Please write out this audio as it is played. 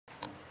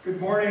Good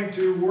morning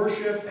to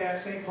worship at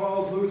St.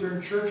 Paul's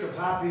Lutheran Church of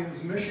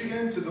Hopkins,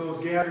 Michigan, to those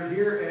gathered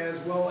here as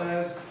well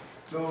as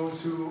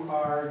those who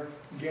are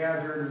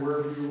gathered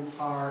wherever you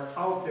are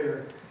out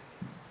there.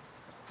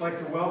 I'd like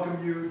to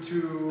welcome you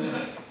to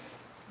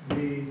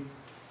the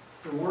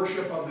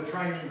worship of the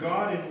Triune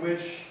God, in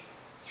which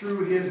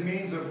through His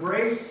means of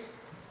grace,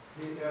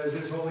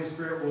 His Holy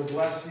Spirit will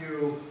bless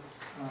you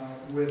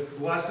with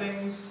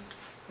blessings.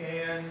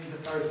 And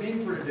our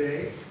theme for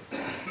today,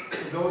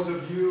 for those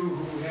of you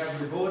who have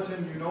your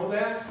bulletin, you know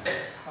that.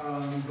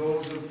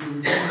 Those of you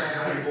who don't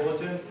have your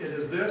bulletin, it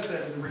is this,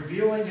 that in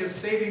revealing His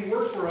saving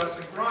work for us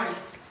in Christ,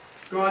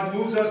 God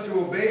moves us to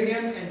obey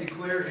Him and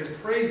declare His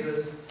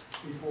praises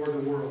before the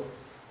world.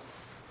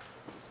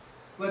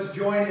 Let's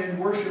join in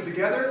worship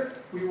together.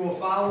 We will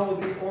follow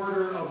the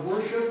order of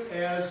worship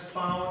as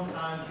found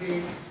on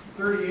page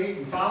 38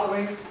 and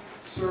following,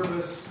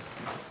 Service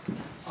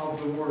of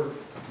the Word.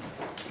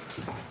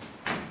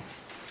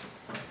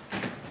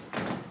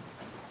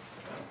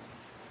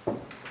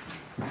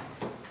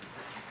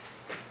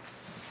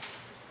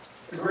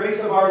 The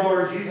grace of our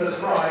Lord Jesus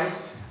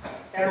Christ,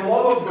 and the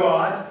love of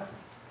God,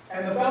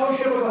 and the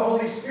fellowship of the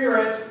Holy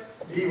Spirit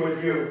be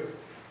with you.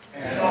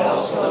 And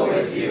also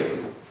with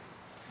you.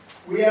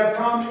 We have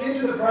come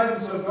into the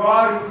presence of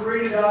God, who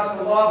created us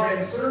to love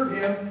and serve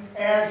Him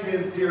as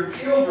His dear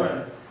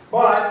children.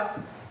 But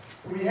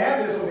we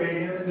have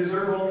disobeyed Him and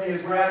deserve only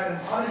His wrath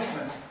and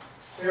punishment.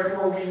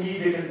 Therefore, we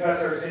need to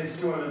confess our sins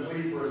to Him and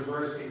plead for His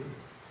mercy.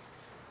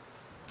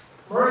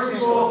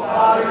 Merciful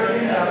Father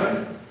in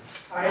heaven,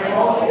 I am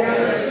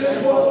altogether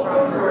sinful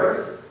from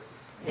birth.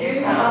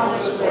 In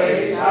countless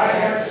ways I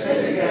have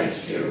sinned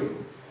against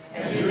you,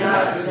 and do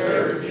not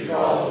deserve to be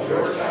called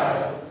your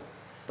child.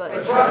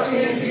 But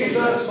trusting in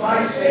Jesus,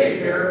 my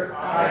Savior,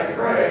 I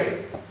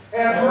pray,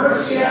 have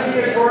mercy on me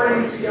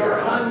according to your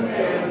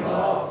unfailing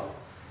love.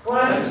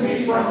 Cleanse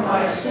me from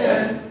my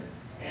sin,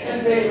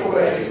 and take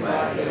away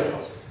my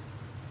guilt.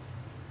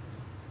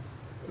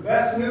 The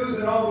best news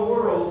in all the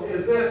world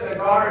is this, that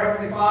God, our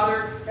Heavenly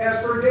Father,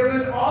 has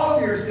forgiven all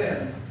of your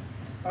sins.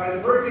 By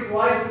the perfect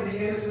life and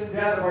the innocent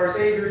death of our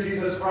Savior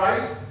Jesus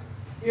Christ,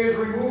 He has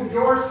removed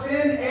your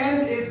sin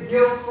and its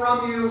guilt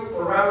from you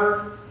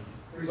forever.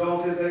 The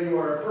result is that you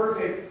are a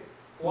perfect,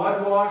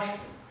 blood-washed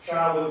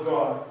child of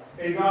God.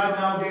 May God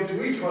now give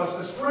to each of us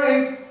the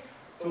strength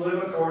to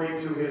live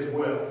according to His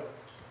will.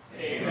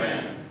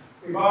 Amen.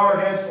 We bow our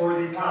heads for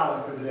the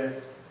collect of the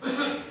day.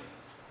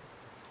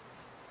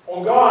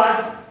 O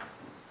God,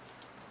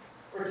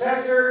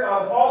 protector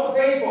of all the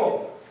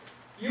faithful,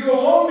 you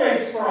alone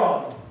make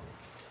strong.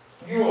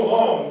 You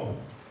alone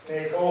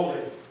make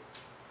holy.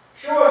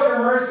 Show us your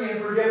mercy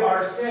and forgive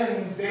our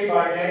sins day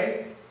by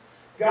day.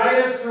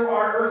 Guide us through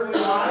our earthly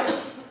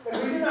lives,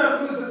 that we do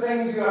not lose the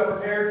things you have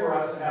prepared for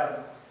us in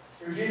heaven.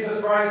 Through Jesus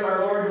Christ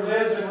our Lord, who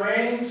lives and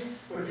reigns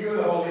with you in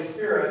the Holy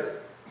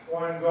Spirit,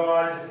 one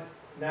God,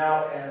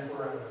 now and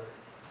forever.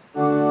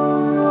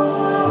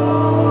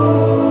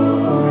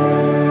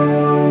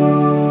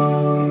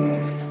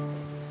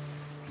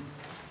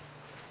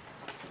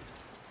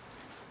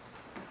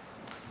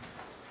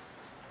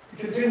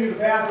 Continue the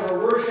path of our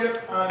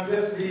worship on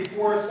this, the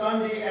fourth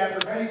Sunday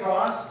after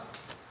Pentecost,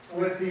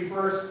 with the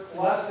first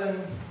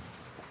lesson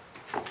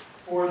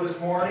for this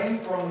morning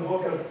from the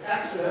book of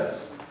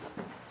Exodus.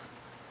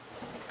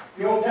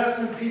 The Old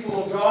Testament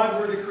people of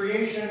God were the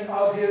creation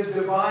of His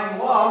divine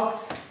love.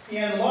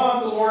 In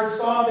love, the Lord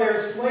saw their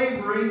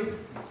slavery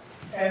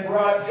and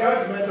brought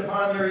judgment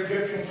upon their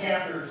Egyptian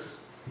captors.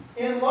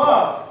 In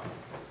love,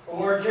 the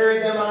Lord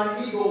carried them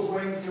on eagle's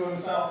wings to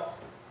Himself.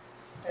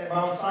 At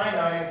Mount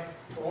Sinai,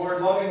 the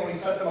Lord lovingly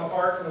set them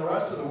apart from the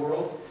rest of the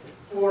world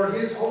for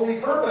His holy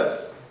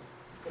purpose,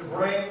 to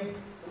bring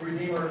the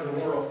Redeemer into the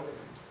world.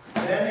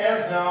 Then,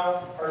 as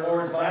now, our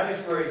Lord's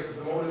lavish grace is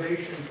the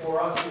motivation for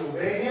us to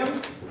obey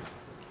Him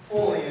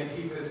fully and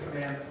keep His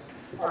commandments.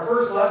 Our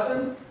first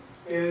lesson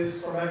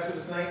is from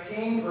Exodus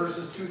 19,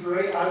 verses 2 through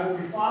 8. I will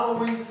be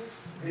following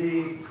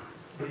the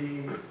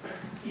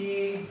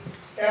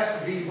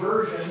ESV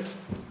version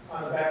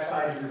on the back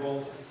side of your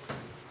bulletins.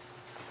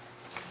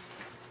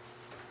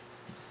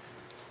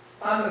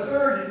 On the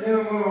third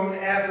new moon,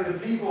 after the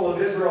people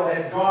of Israel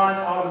had gone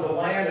out of the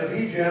land of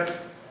Egypt,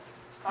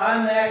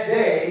 on that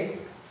day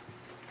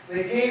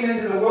they came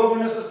into the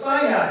wilderness of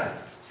Sinai.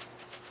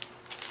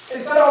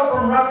 They set out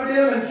from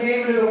Rephidim and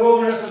came into the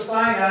wilderness of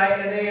Sinai,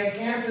 and they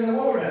encamped in the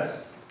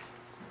wilderness.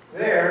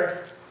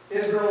 There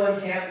Israel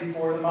encamped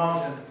before the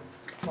mountain,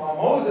 while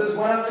Moses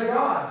went up to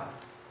God.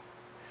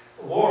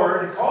 The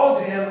Lord called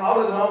to him out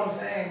of the mountain,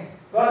 saying,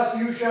 "Thus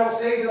you shall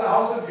say to the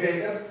house of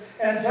Jacob,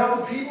 and tell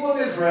the people of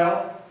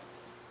Israel,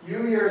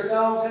 you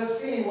yourselves have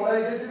seen what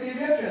I did to the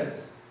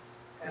Egyptians,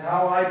 and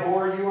how I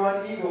bore you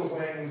on eagle's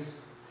wings,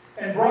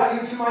 and brought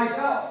you to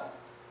myself.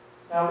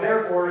 Now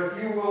therefore,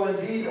 if you will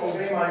indeed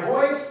obey my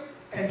voice,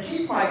 and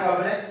keep my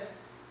covenant,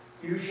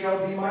 you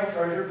shall be my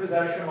treasured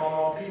possession among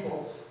all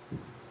peoples.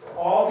 For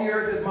all the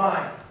earth is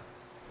mine,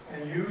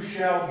 and you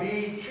shall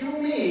be to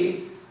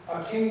me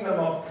a kingdom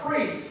of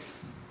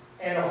priests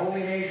and a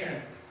holy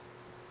nation.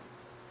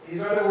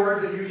 These are the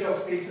words that you shall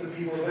speak to the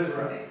people of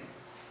Israel.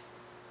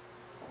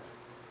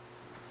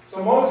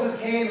 So Moses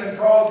came and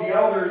called the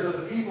elders of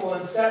the people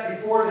and set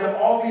before them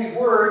all these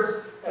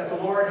words that the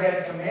Lord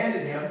had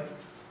commanded him.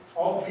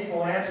 All the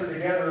people answered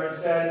together and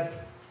said,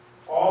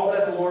 all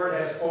that the Lord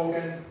has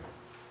spoken,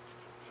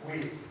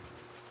 we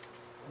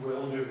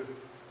will do.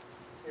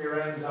 Here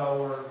ends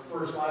our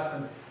first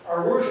lesson.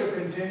 Our worship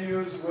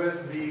continues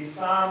with the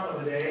Psalm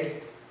of the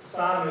day. The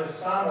Psalm is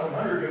Psalm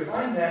 100. You'll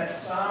find that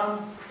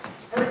Psalm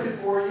printed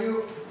for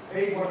you,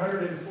 page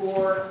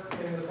 104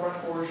 in the front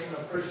portion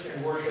of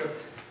Christian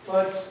worship.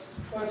 Let's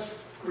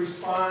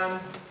respond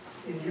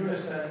in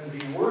unison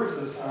the words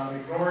of the Psalm,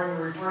 ignoring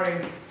the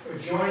refrain,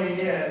 but joining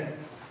in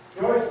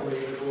joyfully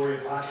the glory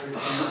of Patri.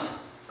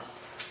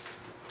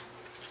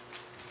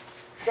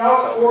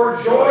 Shout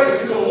for joy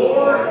to the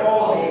Lord,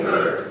 all the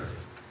earth.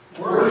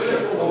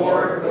 Worship the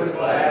Lord with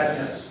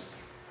gladness.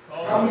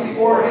 Come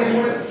before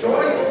him with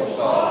joyful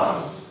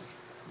songs.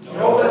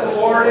 Know that the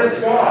Lord is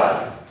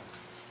God.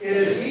 It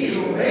is he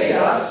who made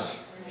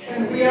us,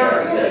 and we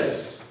are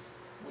his.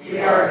 We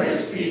are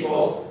his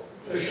people,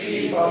 the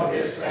sheep of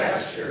his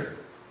pasture.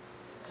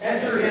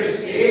 Enter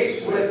his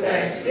gates with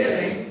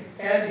thanksgiving,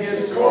 and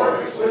his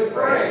courts with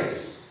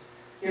praise.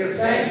 Give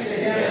thanks to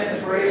him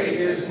and praise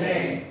his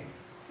name.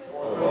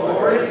 For the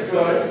Lord is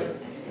good,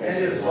 and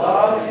his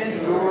love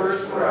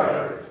endures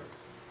forever.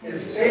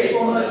 His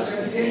faithfulness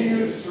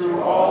continues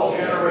through all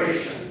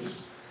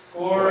generations.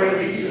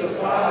 Glory be to the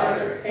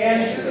Father,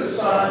 and to the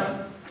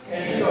Son,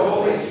 and to the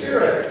Holy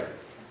Spirit,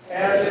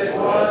 as it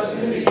was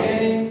in the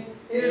beginning,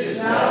 is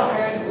now,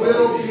 and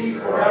will be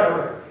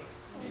forever.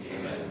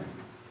 Amen.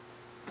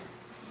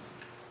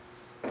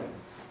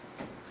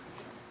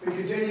 We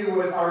continue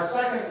with our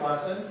second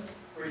lesson,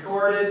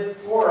 recorded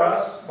for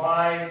us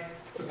by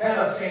the pen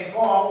of St.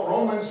 Paul,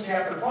 Romans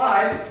chapter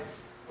 5,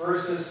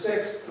 verses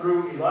 6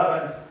 through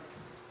 11.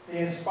 The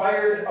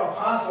inspired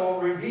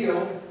apostle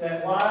revealed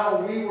that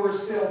while we were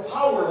still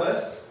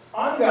powerless,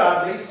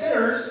 ungodly,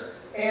 sinners,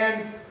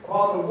 and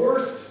about the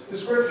worst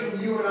description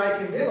you and I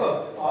can give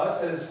of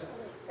us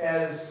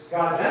as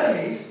God's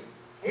enemies,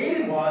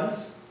 hated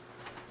ones,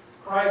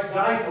 Christ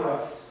died for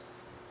us,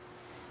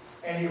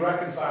 and he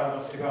reconciled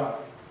us to God.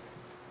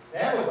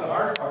 That was the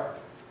hard part.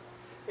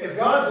 If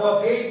God's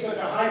love paid such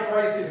a high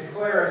price to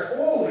declare us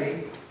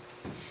holy,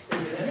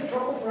 is it any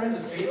trouble for him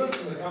to save us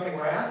from the coming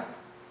wrath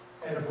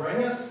and to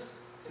bring us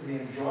to the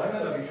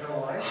enjoyment of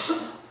eternal life?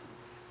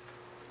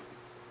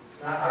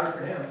 Not hard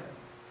for him.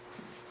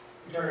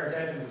 We turn our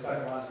attention to the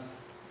second lesson.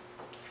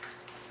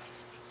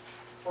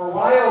 For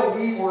while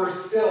we were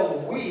still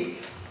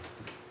weak,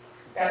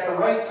 at the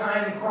right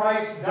time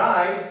Christ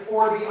died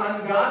for the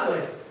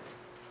ungodly.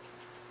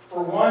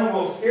 For one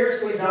will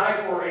scarcely die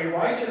for a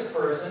righteous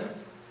person,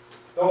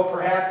 though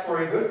perhaps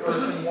for a good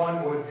person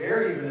one would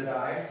dare even to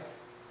die.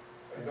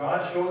 But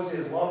God shows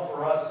his love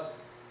for us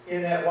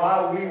in that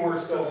while we were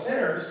still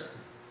sinners,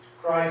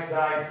 Christ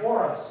died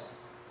for us.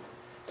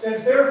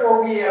 Since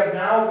therefore we have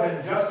now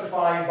been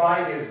justified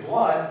by his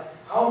blood,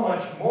 how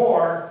much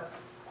more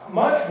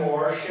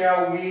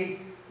shall we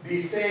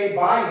be saved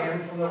by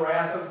him from the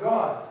wrath of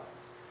God?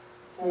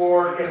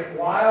 For if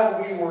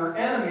while we were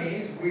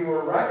enemies, we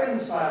were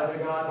reconciled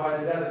to God by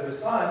the death of his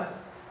Son,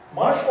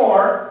 much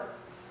more,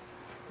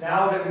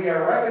 now that we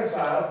are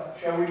reconciled,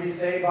 shall we be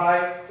saved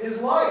by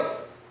his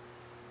life.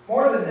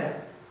 More than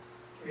that,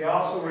 we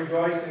also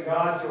rejoice in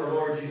God through our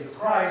Lord Jesus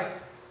Christ,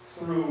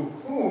 through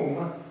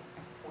whom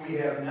we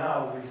have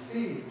now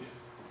received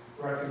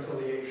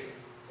reconciliation.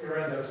 Here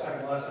ends our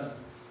second lesson.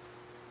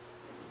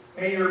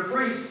 May your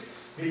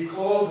priests be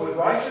clothed with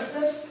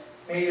righteousness.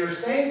 May your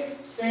saints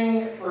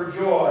sing for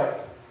joy.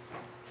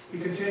 We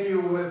continue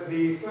with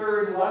the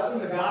third lesson.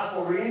 The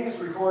gospel reading is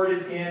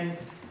recorded in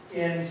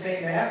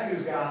St.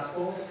 Matthew's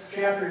Gospel,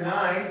 chapter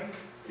 9,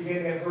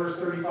 beginning at verse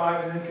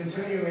 35, and then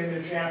continuing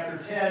into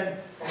chapter 10,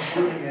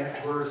 concluding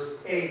at verse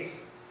 8.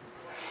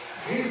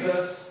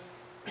 Jesus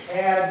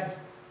had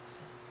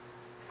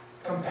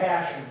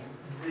compassion,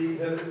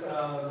 the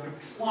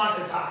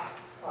splantata,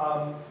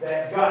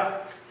 that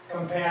gut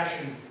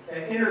compassion,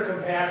 that inner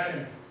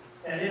compassion,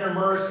 and inner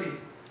mercy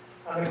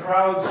on the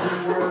crowds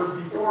who were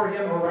before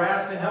him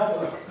harassed and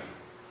helpless.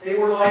 They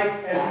were like,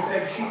 as he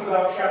said, sheep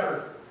without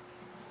shepherd.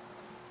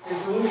 His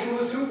solution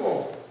was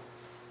twofold.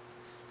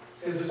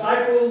 His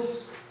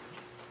disciples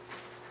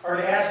are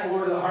to ask the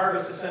Lord of the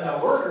harvest to send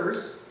out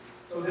workers,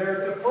 so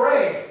they're to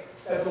pray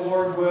that the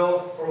Lord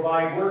will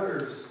provide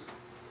workers.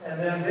 And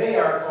then they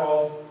are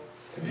called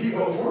to be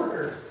those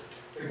workers,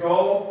 to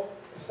go,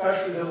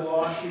 especially to the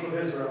lost sheep of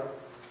Israel.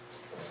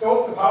 The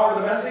scope, the power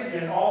of the message,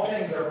 and all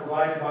things are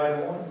provided by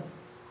the one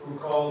who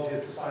called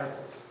his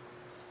disciples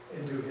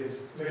into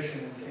his mission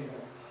and kingdom.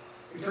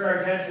 We turn our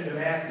attention to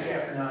Matthew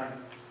chapter 9.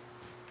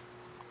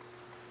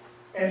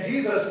 And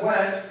Jesus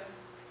went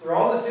through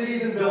all the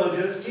cities and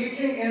villages,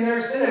 teaching in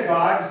their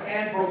synagogues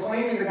and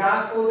proclaiming the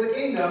gospel of the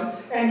kingdom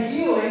and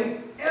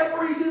healing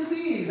every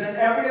disease and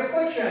every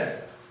affliction.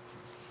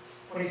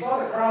 When he saw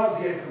the crowds,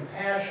 he had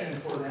compassion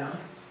for them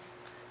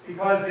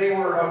because they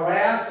were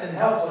harassed and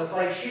helpless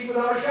like sheep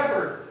without a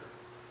shepherd.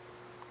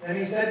 Then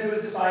he said to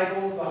his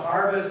disciples, the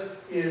harvest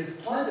is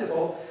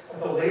plentiful,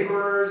 but the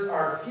laborers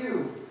are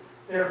few.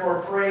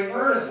 Therefore pray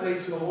earnestly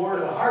to the Lord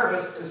of the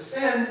harvest to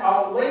send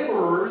out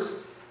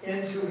laborers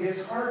into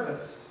his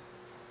harvest.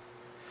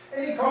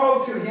 And he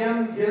called to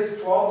him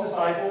his 12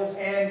 disciples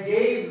and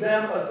gave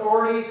them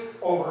authority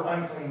over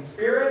unclean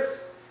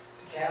spirits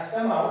to cast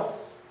them out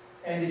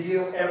and to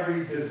heal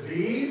every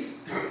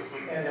disease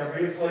and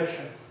every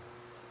affliction.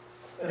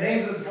 The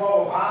names of the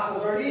 12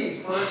 apostles are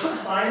these.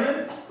 First,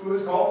 Simon, who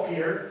is called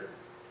Peter,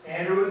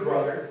 Andrew his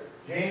brother,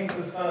 James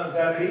the son of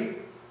Zebedee,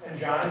 and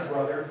John his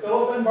brother,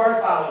 Philip and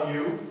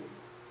Bartholomew,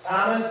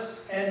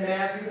 Thomas and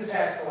Matthew the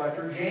tax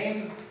collector,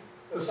 James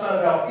the son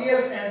of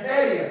Alphaeus and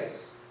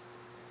Thaddeus,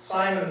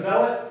 Simon the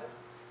Zealot,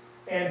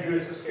 and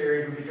Judas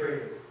Iscariot who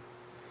betrayed him.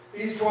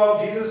 These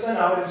 12 Jesus sent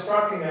out,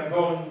 instructing them,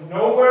 go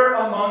nowhere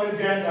among the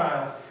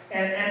Gentiles,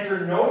 and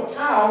enter no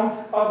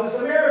town of the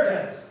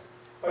Samaritans,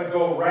 but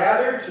go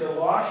rather to the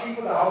lost sheep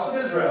of the house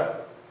of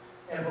Israel,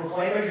 and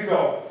proclaim as you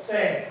go,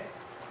 saying,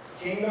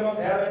 the kingdom of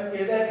heaven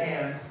is at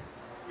hand.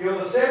 Heal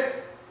the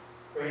sick,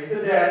 raise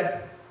the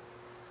dead,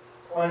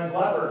 cleanse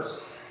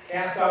lepers,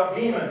 cast out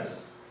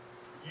demons.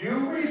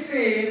 You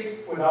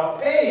received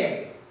without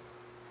paying,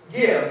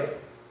 give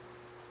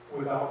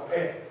without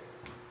pay.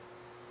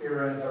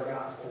 Here ends our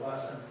gospel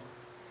lesson.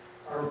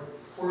 Our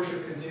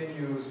worship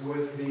continues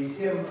with the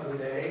hymn of the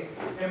day,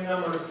 hymn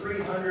number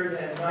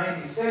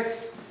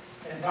 396,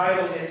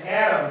 entitled, In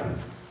Adam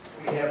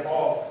We Have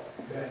All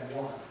Been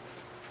One.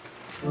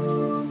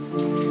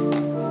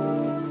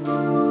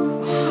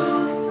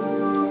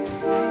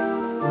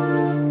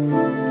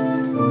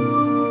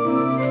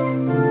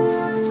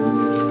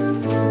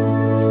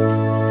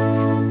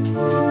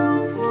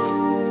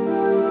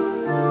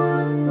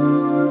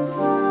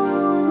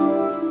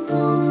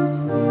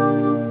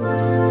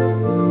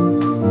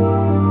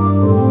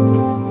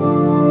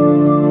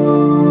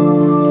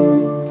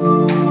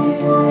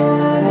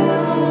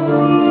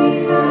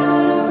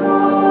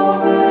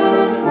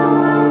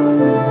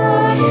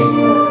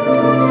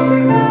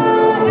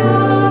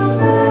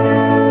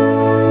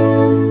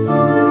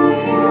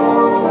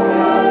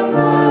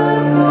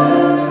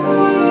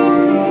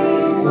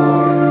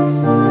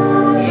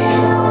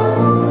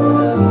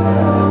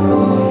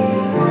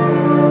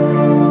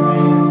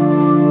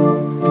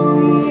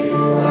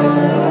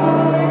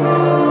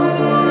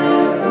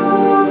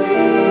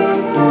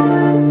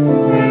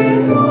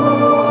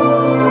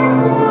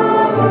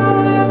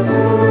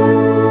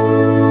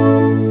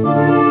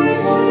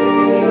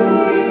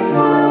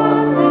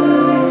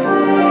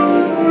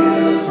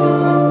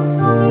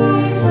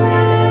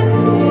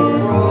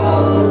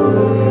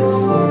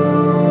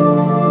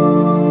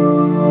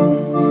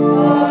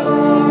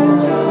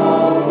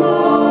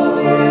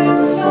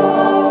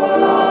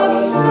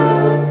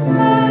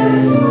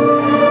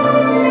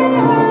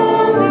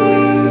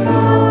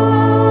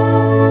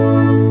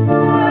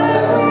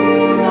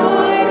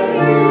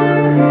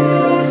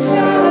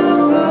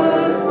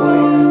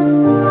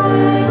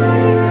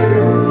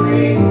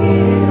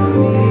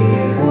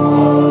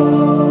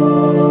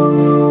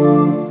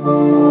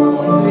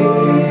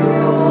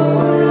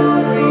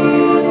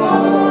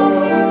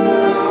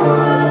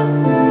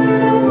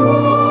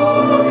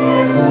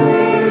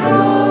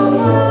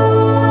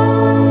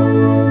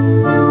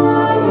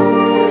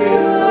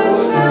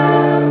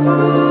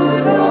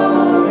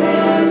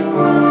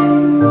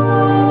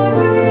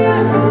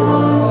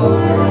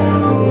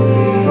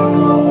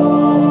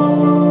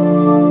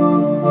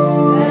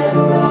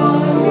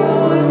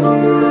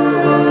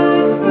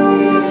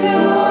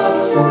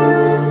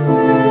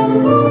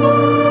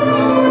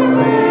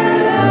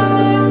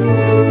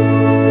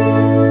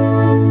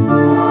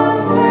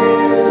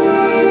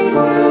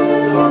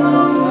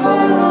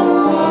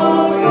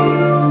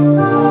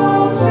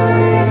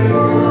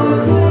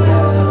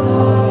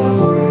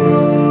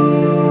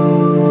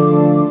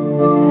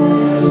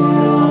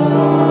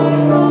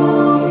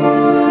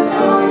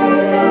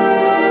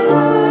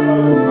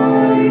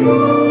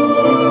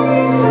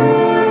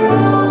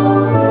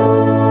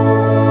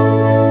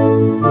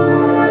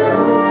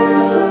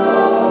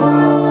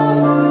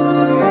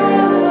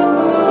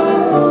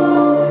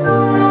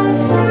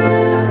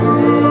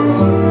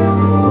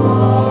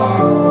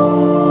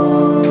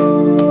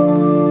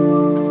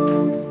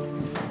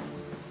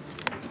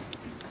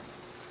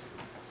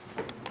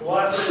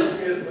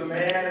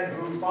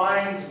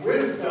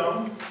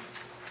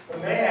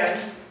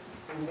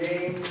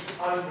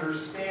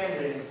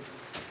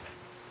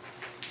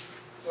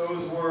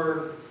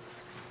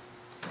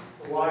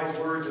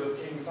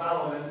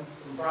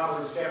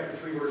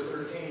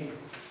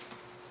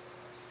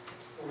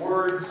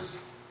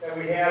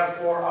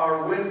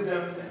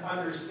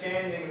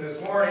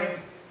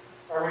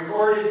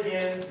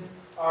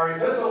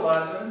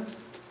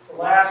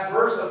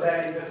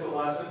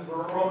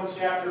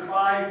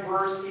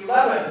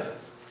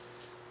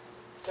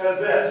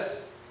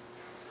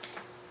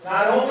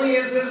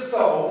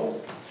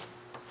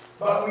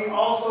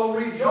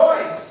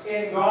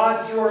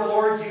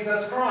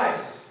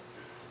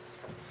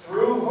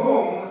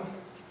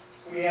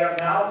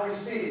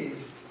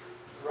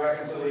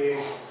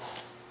 reconciliation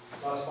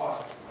thus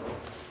far.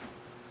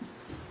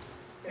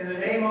 In the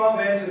name of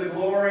and to the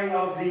glory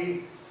of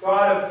the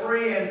God of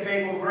free and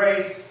faithful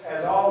grace,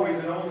 as always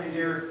and only,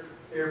 dear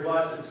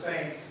blessed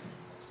saints,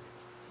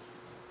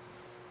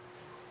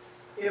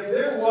 if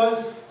there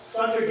was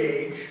such a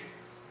gauge,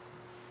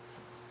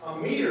 a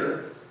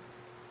meter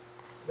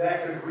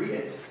that could read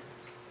it,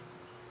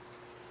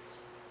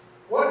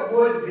 what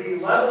would the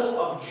level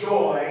of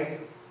joy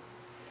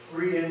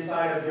read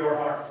inside of your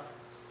heart?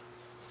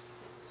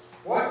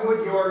 What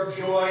would your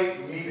joy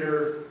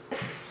meter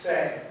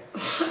say?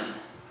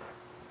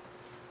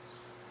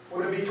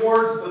 Would it be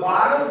towards the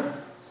bottom,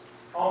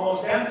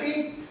 almost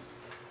empty?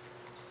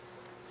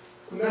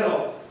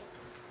 Middle?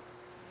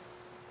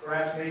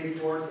 Perhaps maybe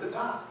towards the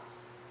top?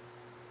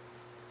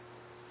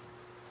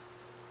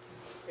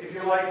 If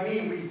you're like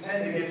me, we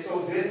tend to get so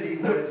busy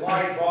with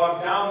life,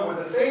 bogged down with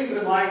the things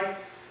in life,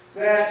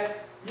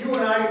 that you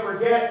and I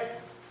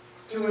forget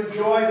to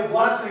enjoy the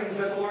blessings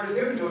that the Lord has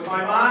given to us.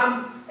 My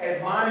mom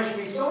admonished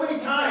me so many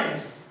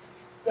times,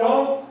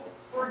 don't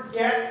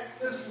forget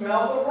to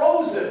smell the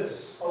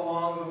roses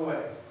along the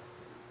way.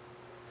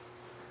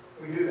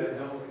 We do that,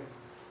 don't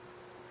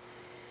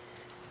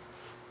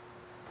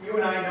we? You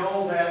and I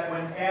know that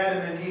when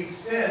Adam and Eve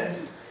sinned,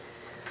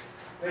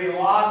 they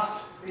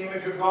lost the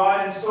image of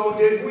God, and so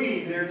did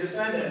we, their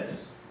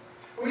descendants.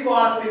 We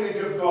lost the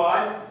image of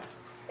God,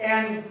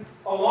 and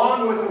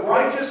along with the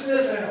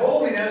righteousness and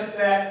holiness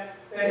that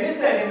is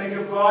that image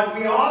of God,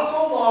 we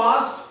also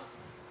lost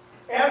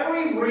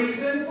every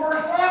reason for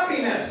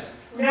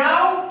happiness,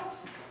 now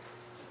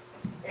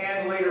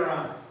and later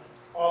on,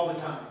 all the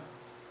time.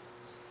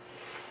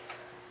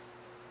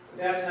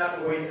 But that's not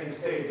the way things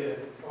stayed, did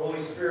it? The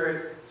Holy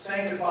Spirit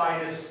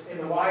sanctified us in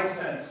the wide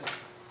sense.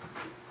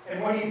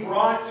 And when He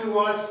brought to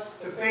us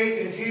to faith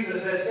in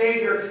Jesus as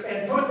Savior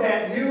and put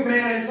that new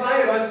man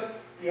inside of us,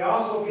 He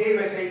also gave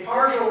us a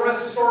partial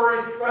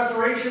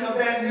restoration of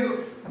that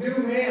new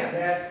man,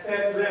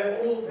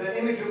 that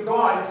image of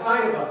God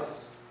inside of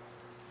us.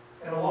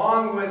 And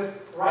along with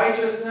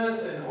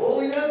righteousness and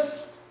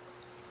holiness,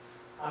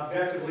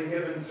 objectively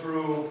given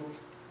through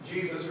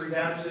Jesus'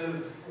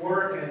 redemptive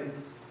work and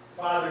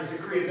Father's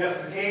decree of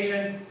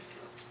justification,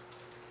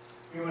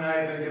 you and I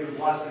have been given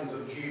blessings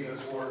of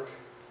Jesus' work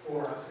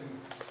for us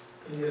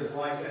in His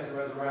life, death, and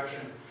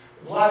resurrection.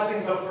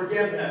 Blessings of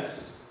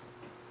forgiveness,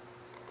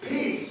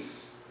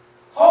 peace,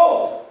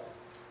 hope.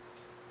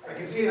 I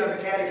can see it on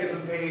the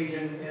catechism page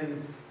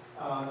in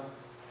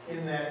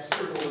that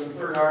circle in the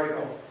third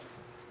article.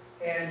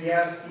 And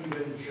yes,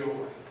 even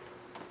joy.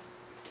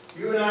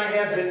 You and I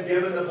have been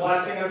given the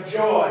blessing of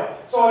joy.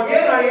 So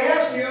again, I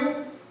ask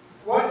you,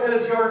 what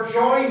does your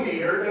joy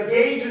meter, the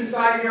gauge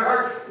inside of your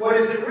heart, what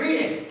is it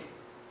reading?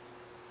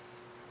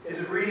 Is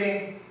it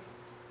reading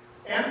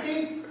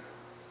empty?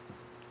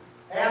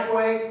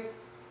 Halfway?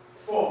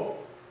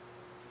 Full?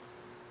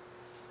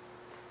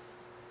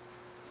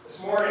 This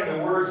morning,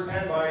 the words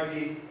penned by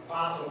the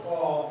Apostle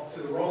Paul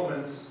to the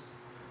Romans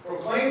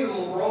proclaimed to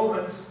the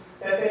Romans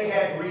that they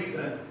had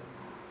reason.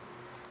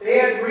 They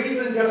had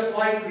reason just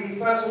like the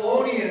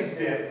Thessalonians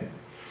did.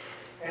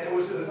 And it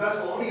was to the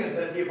Thessalonians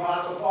that the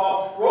Apostle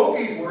Paul wrote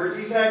these words.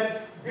 He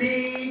said,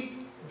 be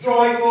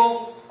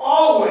joyful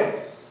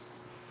always.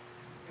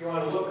 If you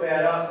want to look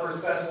that up,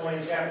 1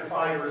 Thessalonians chapter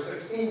 5, verse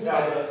 16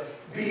 tells us,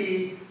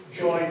 be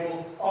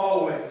joyful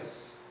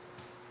always.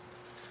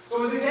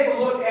 So as we take a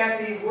look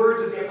at the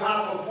words of the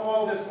Apostle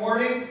Paul this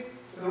morning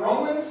to the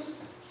Romans,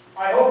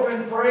 I hope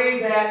and pray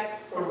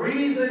that the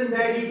reason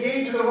that he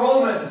gave to the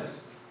Romans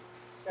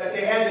that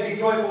they had to be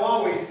joyful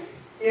always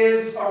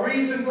is a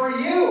reason for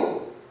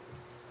you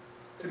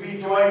to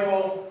be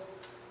joyful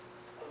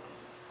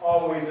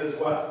always as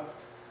well.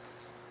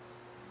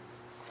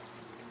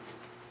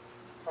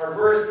 Our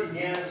verse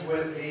begins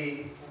with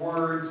the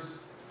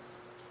words,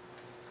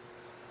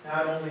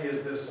 not only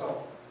is this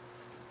so.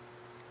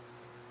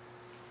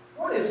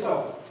 What is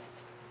so?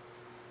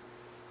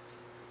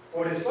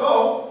 What is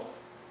so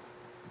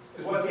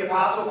is what the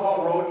Apostle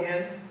Paul wrote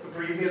in the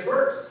previous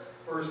verse,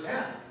 verse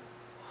 10.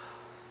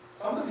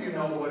 Some of you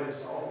know what is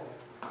so,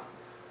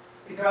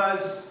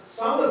 because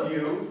some of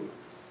you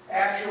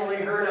actually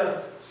heard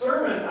a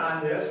sermon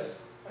on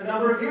this a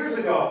number of years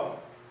ago.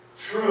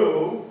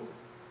 True,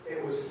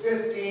 it was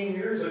 15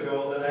 years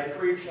ago that I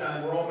preached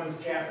on Romans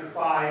chapter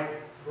 5,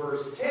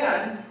 verse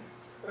 10,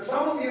 but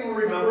some of you will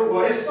remember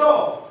what is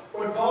so,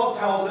 when Paul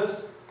tells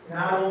us,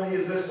 not only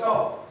is this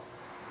so.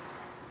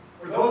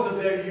 For those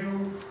of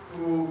you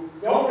who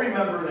don't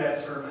remember that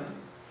sermon,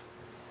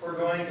 we're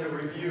going to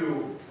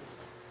review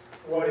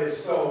what is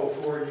so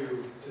for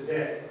you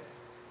today.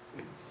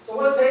 So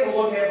let's take a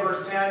look at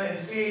verse 10 and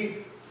see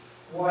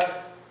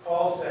what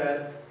Paul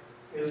said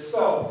is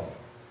so.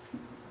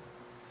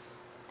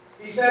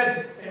 He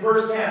said in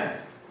verse 10,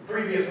 the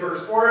previous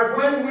verse, for if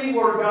when we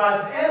were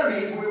God's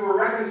enemies, we were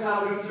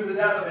reconciled to Him through the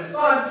death of His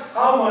Son,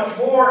 how much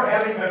more,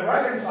 having been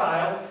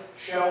reconciled,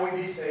 shall we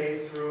be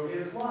saved through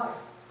His life?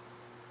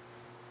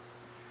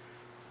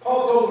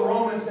 Paul told the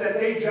Romans that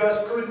they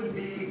just couldn't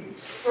be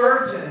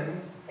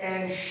certain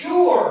and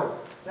sure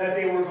that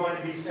they were going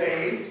to be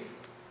saved,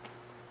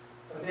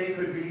 but they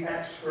could be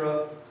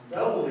extra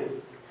doubly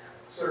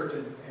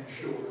certain and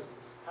sure.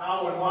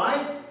 How and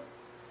why?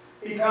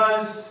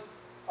 Because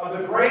of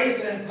the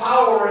grace and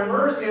power and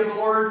mercy of the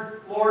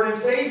Lord and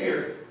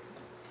Savior.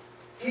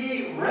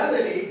 He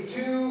remedied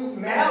two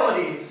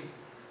maladies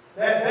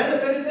that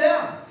benefited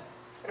them.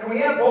 And we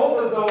have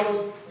both of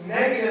those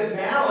negative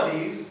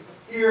maladies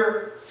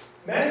here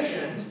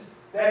mentioned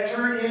that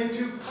turn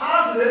into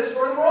positives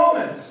for the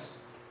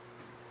Romans.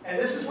 And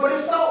this is what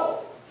is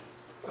so.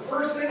 The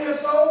first thing that's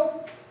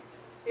so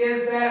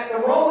is that the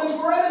Romans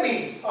were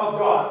enemies of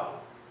God.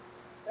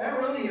 That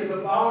really is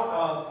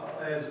about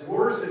as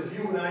worse as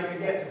you and I can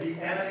get, to be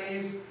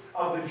enemies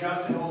of the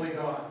just and holy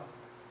God.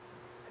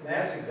 And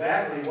that's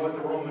exactly what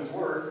the Romans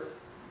were.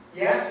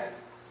 Yet,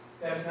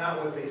 that's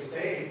not what they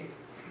stayed.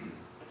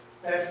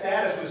 That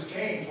status was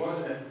changed,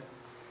 wasn't it?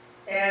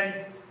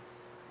 And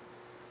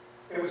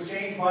it was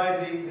changed by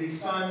the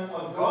Son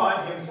of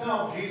God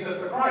himself, Jesus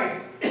the Christ.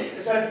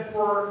 It said,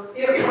 for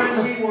if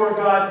when we were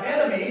God's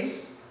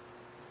enemies,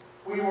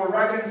 we were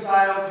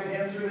reconciled to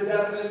him through the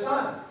death of his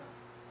Son.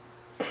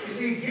 You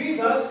see,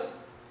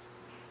 Jesus,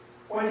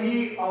 when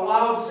he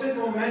allowed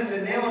sinful men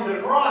to nail him to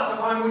the cross,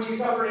 upon which he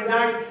suffered and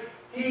died,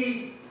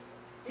 he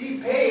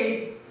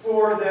paid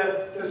for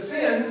the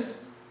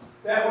sins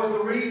that was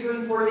the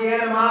reason for the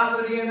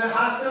animosity and the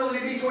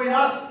hostility between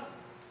us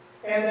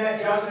and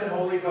that just and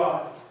holy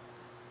God.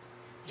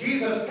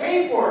 Jesus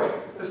paid for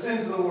the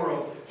sins of the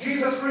world.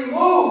 Jesus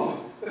removed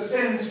the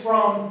sins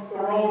from the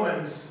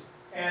Romans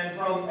and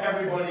from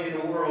everybody in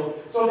the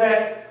world, so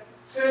that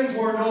sins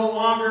were no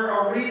longer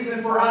a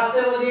reason for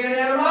hostility and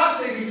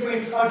animosity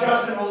between a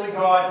just and holy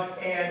God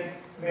and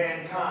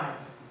mankind.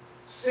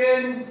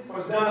 Sin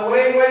was done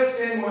away with.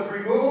 Sin was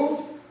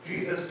removed.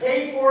 Jesus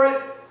paid for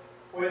it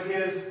with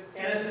his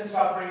innocent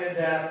suffering and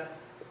death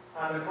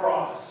on the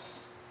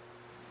cross.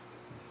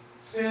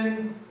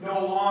 Sin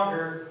no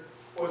longer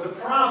was a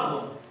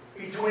problem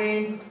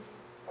between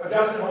a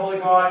just and holy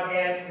God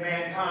and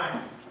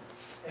mankind.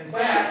 In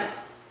fact,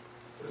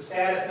 the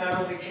status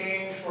not only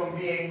changed from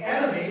being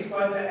enemies,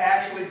 but to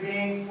actually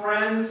being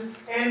friends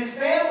and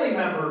family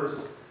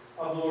members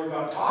of the Lord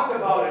God. Talk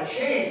about a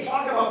change.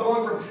 Talk about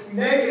going from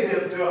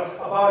negative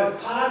to about as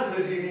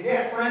positive as you can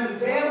get. Friends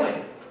and family.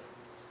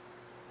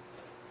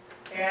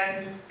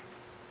 And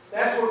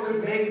that's what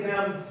could make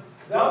them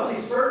doubly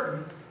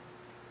certain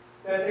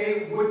that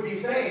they would be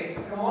saved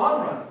in the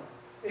long run,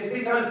 is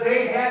because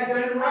they had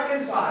been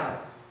reconciled.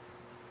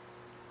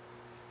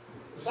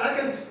 The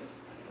second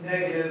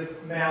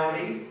negative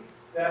malady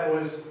that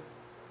was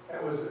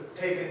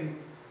taken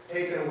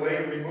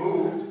away,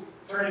 removed,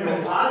 turning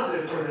into a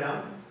positive for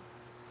them,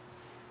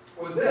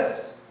 was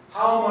this: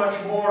 how much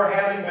more,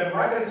 having been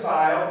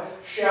reconciled,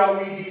 shall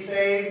we be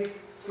saved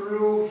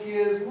through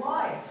his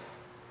life?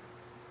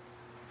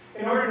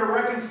 In order to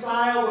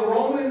reconcile the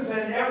Romans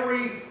and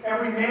every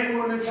man,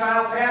 woman,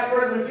 child, past,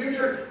 present, and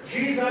future,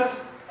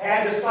 Jesus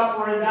had to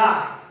suffer and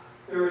die.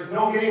 There was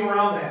no getting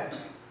around that.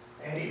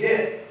 And he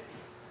did.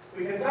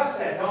 We confess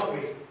that, don't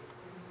we?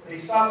 That he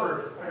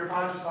suffered under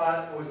Pontius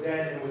Pilate, was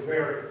dead, and was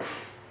buried.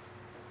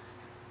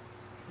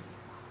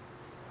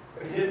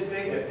 But he didn't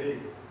stay dead, did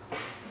he?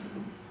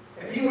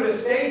 If he would have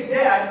stayed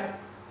dead,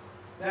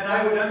 then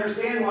I would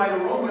understand why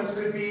the Romans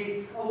could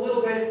be a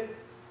little bit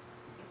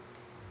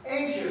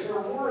anxious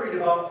or worried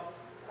about,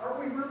 are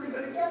we really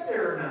going to get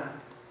there or not?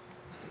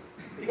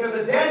 Because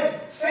a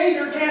dead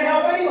Savior can't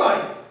help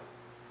anybody.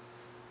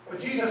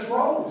 But Jesus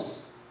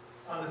rose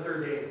on the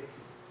third day.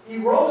 He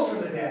rose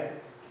from the dead.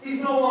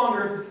 He's no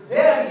longer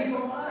dead, he's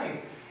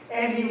alive.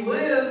 And he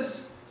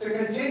lives to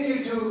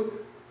continue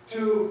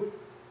to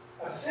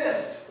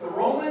assist the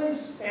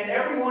Romans and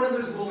every one of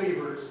his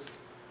believers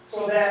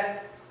so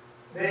that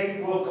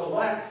they will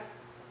collect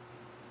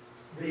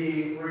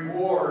the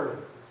reward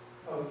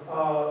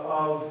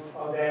of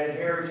that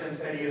inheritance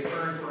that he has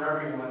earned for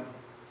everyone.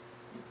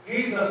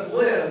 Jesus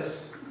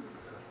lives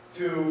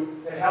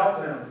to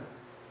help them.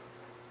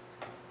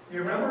 You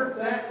remember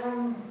that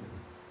from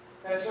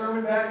that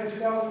sermon back in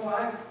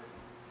 2005?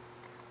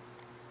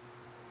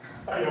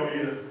 I don't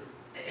either.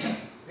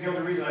 The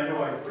only reason I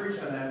know I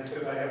preached on that is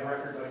because I have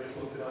records. I just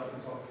looked it up.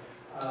 And so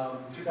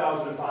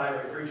 2005, I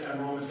preached on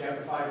Romans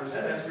chapter 5, verse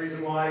 10. That's the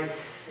reason why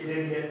you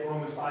didn't get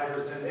Romans 5,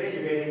 verse 10 today.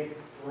 You're getting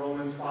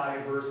Romans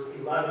 5, verse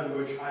 11,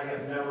 which I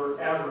have never,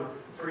 ever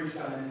preached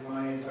on in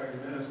my entire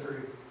ministry.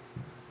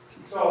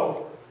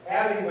 So,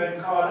 having been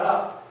caught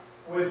up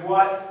with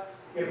what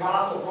the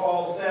Apostle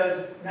Paul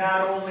says,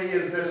 not only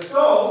is this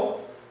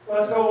so,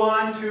 let's go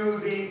on to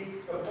the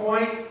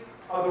point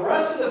of the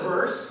rest of the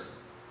verse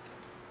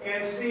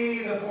and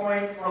see the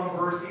point from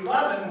verse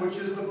 11, which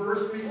is the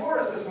verse before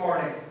us this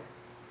morning.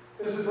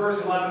 This is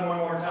verse 11 one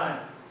more time.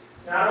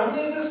 Not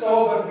only is this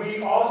so, but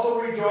we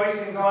also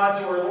rejoice in God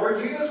through our Lord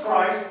Jesus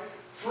Christ,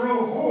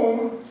 through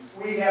whom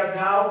we have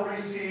now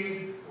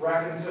received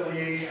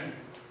reconciliation.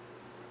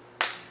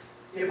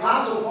 The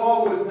Apostle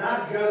Paul was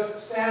not just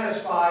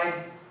satisfied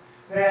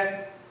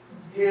that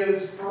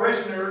his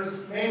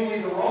parishioners, namely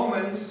the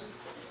Romans,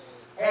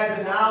 had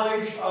the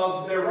knowledge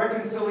of their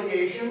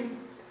reconciliation,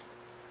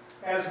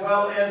 as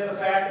well as the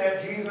fact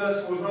that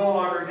Jesus was no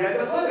longer dead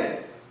but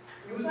living.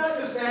 He was not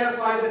just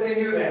satisfied that they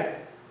knew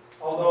that,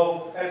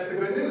 although that's the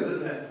good news,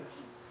 isn't it?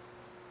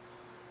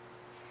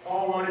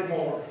 Paul wanted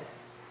more.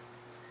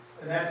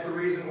 And that's the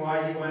reason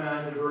why he went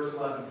on to verse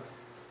 11.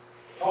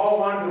 Paul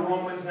wanted the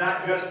Romans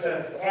not just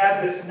to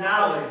have this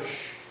knowledge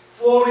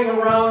floating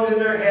around in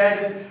their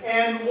head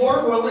and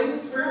Lord willing,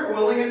 Spirit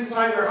willing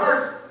inside their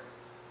hearts,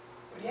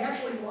 but he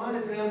actually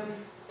wanted them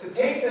to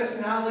take this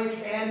knowledge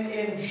and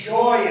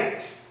enjoy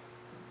it.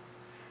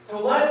 To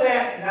let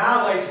that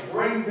knowledge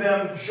bring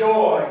them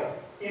joy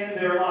in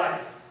their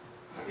life.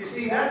 You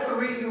see, that's the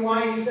reason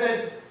why he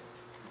said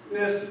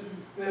this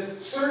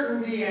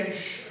certainty and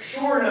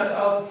sureness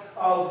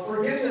of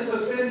forgiveness of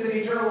sins and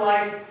eternal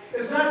life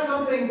is not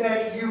something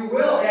that you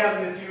will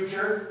have in the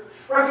future.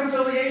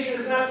 Reconciliation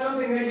is not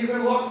something that you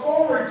can look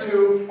forward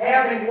to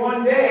having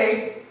one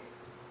day.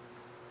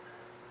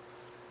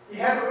 You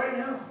have it right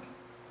now.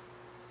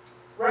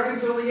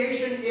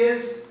 Reconciliation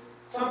is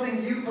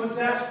something you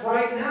possess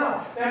right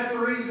now. That's the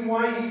reason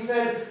why he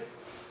said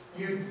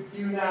you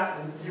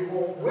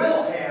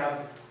will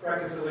have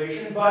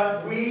reconciliation,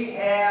 but we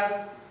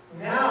have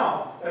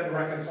now been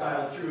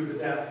reconciled through the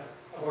death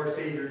of our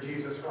Savior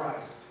Jesus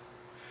Christ.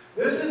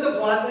 This is a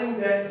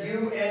blessing that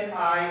you and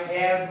I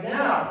have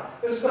now.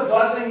 This is a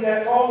blessing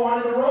that Paul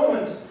wanted the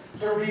Romans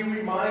to be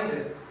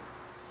reminded.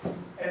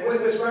 And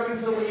with this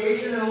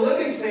reconciliation and a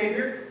living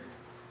Savior,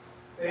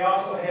 they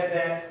also had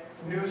that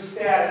new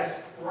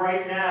status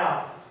right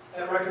now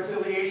that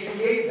reconciliation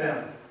gave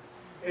them.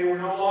 They were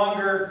no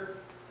longer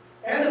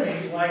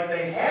enemies like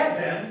they had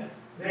been.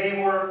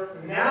 They were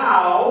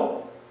now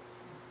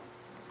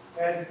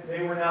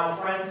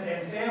friends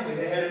and family.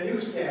 They had a new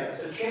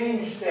status, a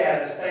changed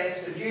status,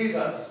 thanks to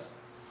Jesus.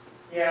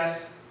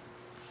 Yes,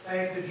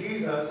 thanks to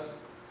Jesus.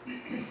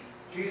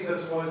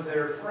 Jesus was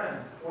their friend.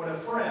 What a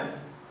friend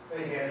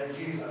they had in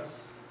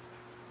Jesus.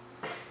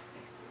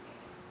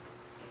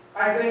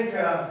 I think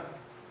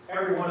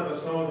every one of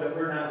us knows that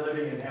we're not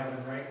living in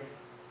heaven, right?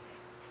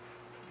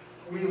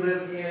 We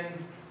live in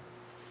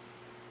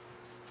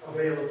a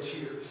vale of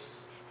tears.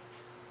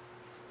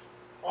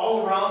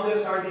 All around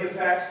us are the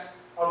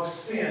effects of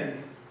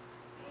sin.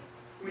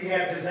 We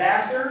have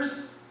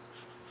disasters,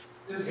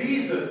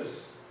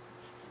 diseases.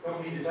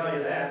 Don't need to tell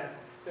you that.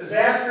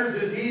 Disasters,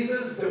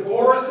 diseases,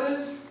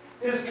 divorces,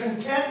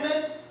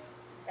 discontentment,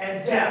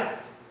 and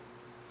death.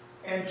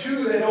 And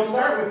two that don't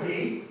start with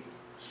D,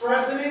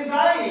 stress and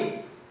anxiety.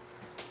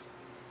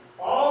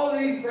 All of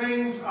these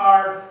things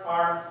are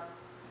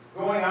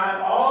going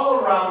on all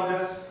around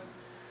us.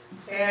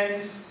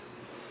 And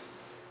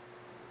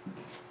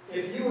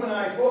if you and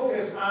I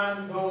focus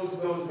on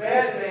those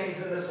bad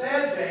things and the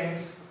sad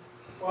things,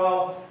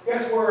 well,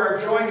 guess where our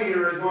joy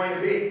meter is going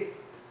to be?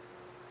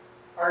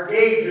 Our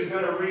gauge is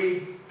going to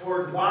read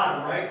towards the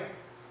bottom, right?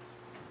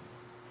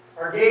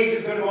 Our gauge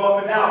is going to go up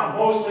and down,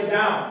 mostly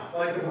down,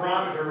 like the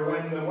barometer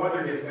when the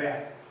weather gets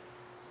bad.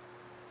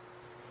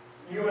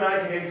 You and I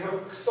can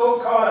get so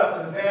caught up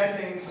in the bad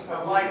things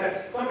of life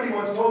that somebody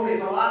once told me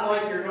it's a lot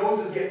like your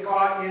noses get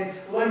caught in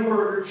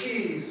Limburger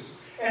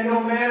cheese. And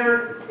no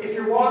matter if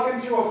you're walking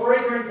through a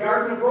fragrant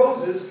garden of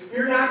roses,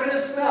 you're not going to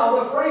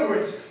smell the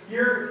fragrance.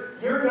 Your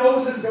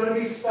nose is going to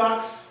be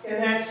stuck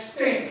in that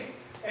stink.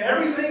 And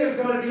everything is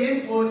going to be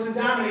influenced and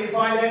dominated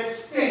by that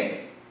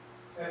stink.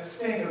 That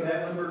stink of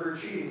that Limburger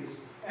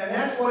cheese. And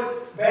that's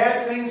what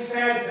bad things,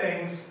 sad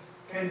things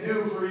can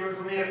do for you and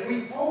for me if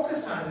we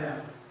focus on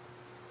them.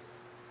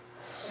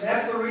 And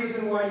that's the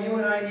reason why you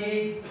and I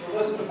need to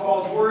listen to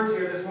Paul's words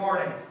here this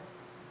morning.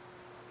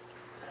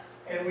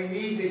 And we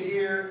need to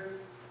hear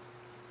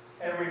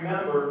and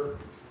remember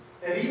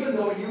that even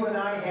though you and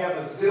I have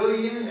a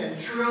zillion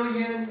and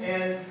trillion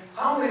and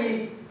how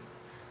many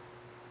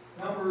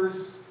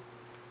numbers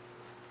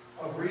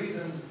of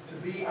reasons to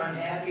be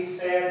unhappy,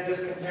 sad,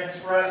 discontent,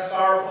 stressed,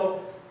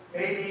 sorrowful,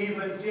 maybe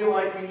even feel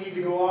like we need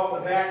to go out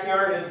in the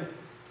backyard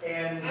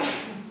and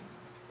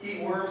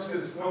eat worms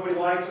because nobody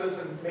likes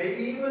us, and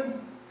maybe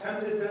even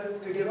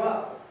tempted to give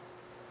up.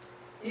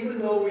 Even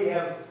though we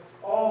have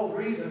all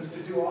reasons to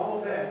do all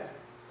of that,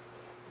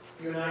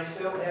 you and I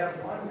still have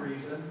one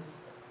reason,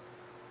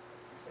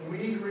 and we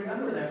need to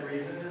remember that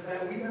reason, is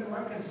that we've been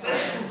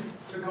reconciled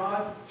to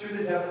God through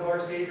the death of our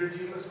Savior,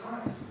 Jesus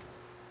Christ.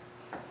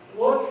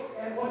 Look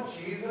at what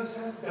Jesus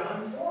has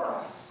done for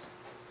us.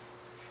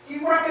 He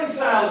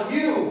reconciled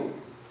you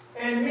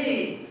and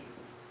me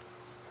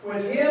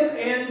with Him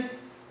and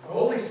the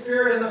Holy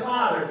Spirit and the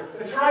Father,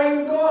 the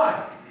triune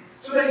God,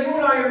 so that you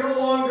and I are no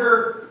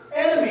longer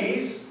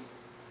enemies,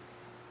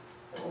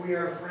 but we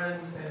are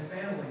friends and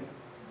family.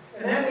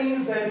 And that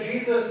means that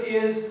Jesus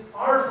is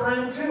our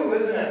friend too,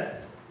 isn't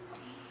it?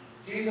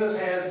 Jesus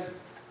has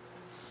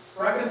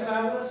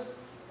reconciled us,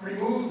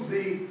 removed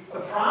the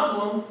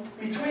problem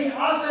between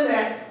us and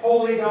that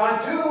holy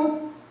God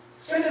too.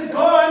 Sin is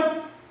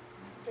gone.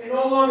 It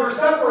no longer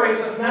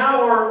separates us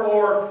now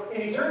or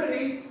in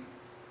eternity.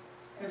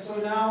 And so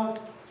now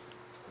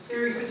the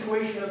scary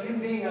situation of Him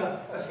being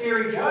a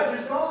scary judge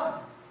is gone.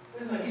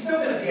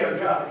 our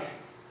judge.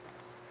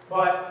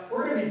 But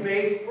we're going to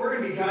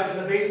be judged on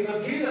the basis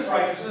of Jesus'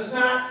 righteousness,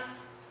 not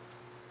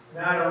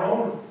our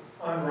own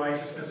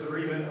unrighteousness or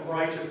even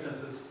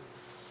righteousnesses.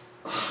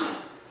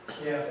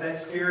 Yes, that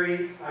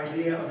scary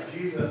idea of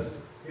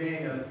Jesus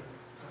being a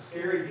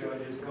scary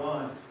judge is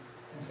gone.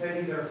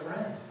 Instead, he's our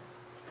friend.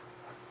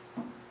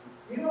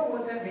 You know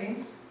what that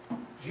means?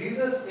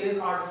 Jesus is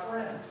our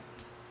friend.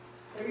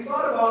 Have you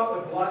thought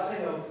about the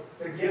blessing of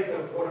the gift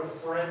of what a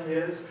friend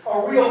is?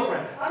 A real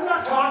friend. I'm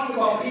not talking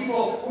about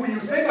people who you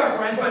think are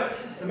friends, but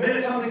the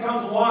minute something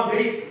comes along,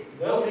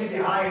 they'll leave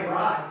you high and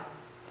dry.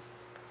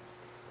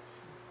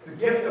 The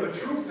gift of a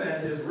true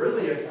friend is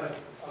really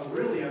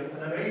an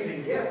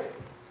amazing gift.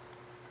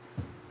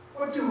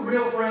 What do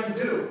real friends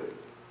do?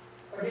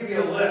 I'll give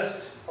you a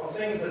list of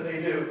things that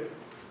they do.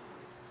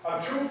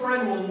 A true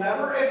friend will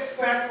never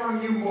expect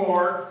from you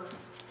more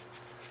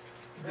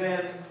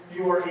than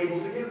you are able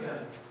to give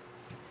them.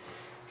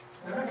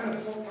 They're not going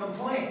to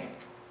complain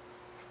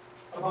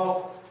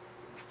about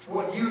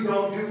what you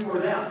don't do for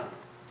them.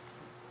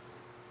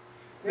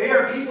 They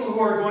are people who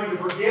are going to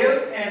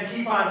forgive and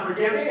keep on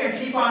forgiving and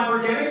keep on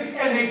forgiving,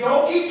 and they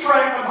don't keep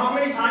track of how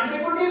many times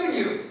they've forgiven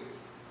you.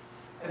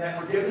 And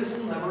that forgiveness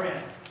will never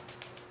end.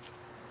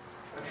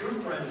 A true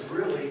friend is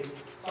really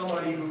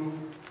somebody who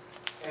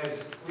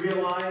has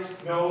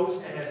realized,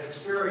 knows, and has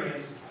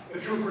experienced the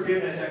true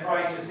forgiveness that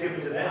Christ has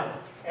given to them.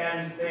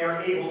 And they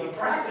are able to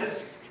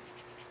practice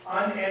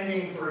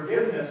unending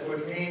forgiveness,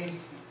 which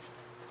means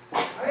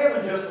I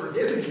haven't just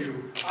forgiven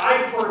you,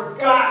 I've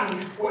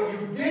forgotten what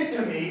you did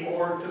to me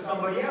or to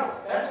somebody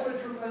else. That's what a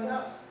true friend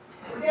does.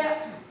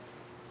 Forgets.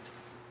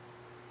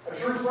 A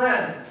true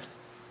friend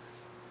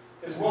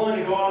is willing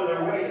to go out of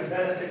their way to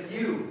benefit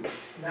you,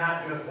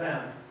 not just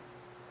them.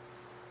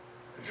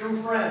 A true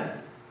friend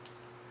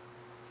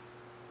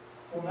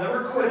will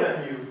never quit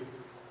on you,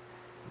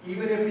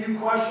 even if you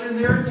question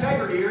their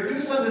integrity or do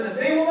something that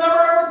they will never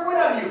ever quit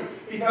on you,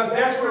 because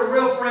that's what a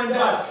real friend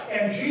does.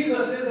 And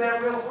Jesus is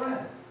that real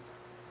friend.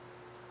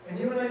 And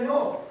you and I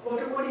know,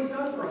 look at what he's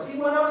done for us. He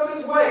went out of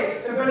his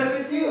way to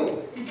benefit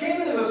you. He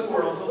came into this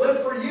world to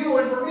live for you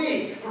and for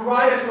me, to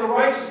provide us with a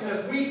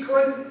righteousness we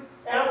couldn't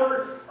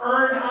ever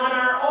earn on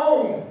our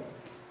own.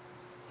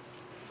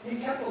 He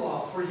kept the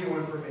law for you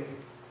and for me.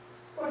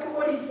 Look at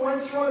what he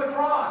went through on the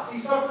cross. He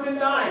suffered and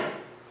died,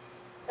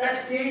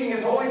 expiating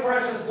his holy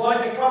precious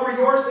blood to cover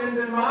your sins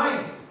and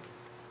mine.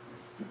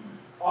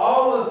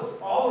 All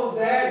of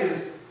that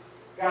is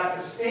got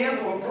the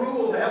stamp of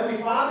approval of the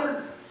Heavenly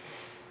Father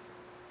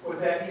with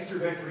that Easter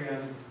victory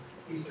on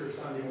Easter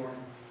Sunday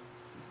morning.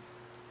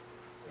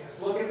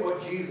 Yes, look at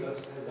what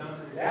Jesus has done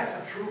for you.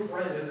 That's a true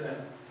friend, isn't it?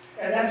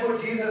 And that's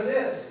what Jesus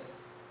is.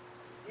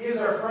 He is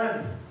our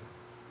friend.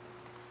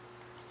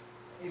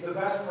 He's the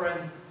best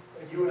friend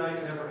that you and I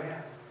can ever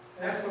have.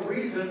 And that's the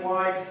reason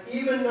why,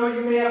 even though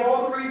you may have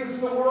all the reasons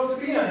in the world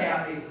to be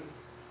unhappy,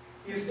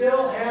 you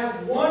still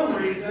have one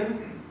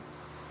reason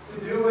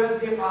to do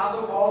as the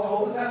Apostle Paul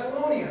told the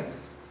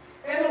Thessalonians.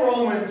 And the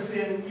Romans,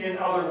 in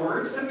other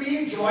words, to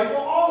be joyful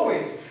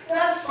always.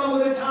 Not some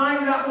of the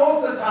time, not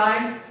most of the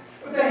time,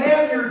 but to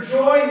have your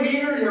joy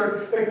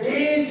meter, the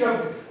gauge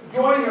of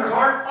joy in your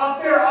heart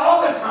up there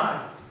all the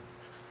time.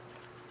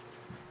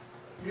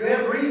 You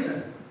have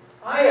reason.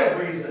 I have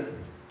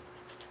reason.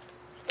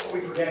 But we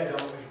forget,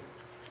 don't we?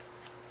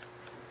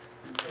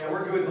 Yeah,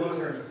 we're good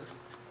Lutherans.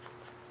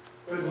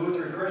 Good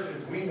Lutheran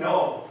Christians. We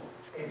know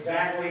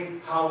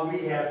exactly how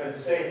we have been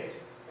saved.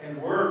 And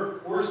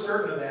we're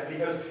certain of that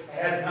because it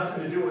has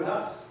nothing to do with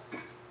us.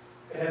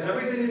 It has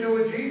everything to do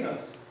with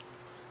Jesus.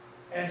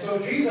 And so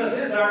Jesus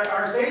is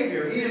our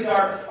Savior. He is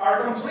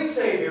our complete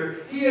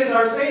Savior. He is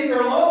our Savior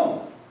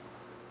alone.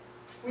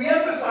 We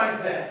emphasize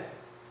that.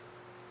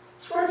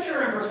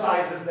 Scripture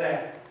emphasizes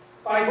that.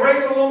 By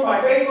grace alone,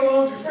 by faith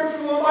alone, through Scripture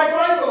alone, by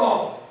Christ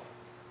alone.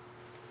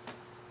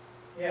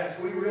 Yes,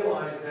 we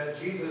realize that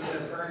Jesus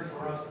has earned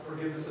for us the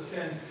forgiveness of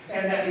sins,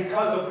 and that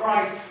because of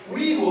Christ,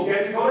 we will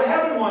get to go to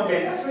heaven one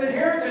day. That's an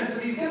inheritance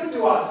that he's given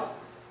to us.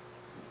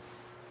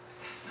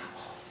 But that's not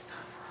all he's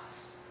done for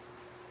us.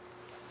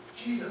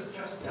 Jesus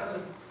just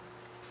doesn't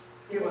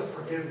give us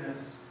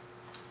forgiveness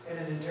and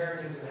an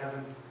inheritance in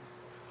heaven.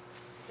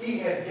 He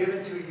has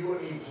given to you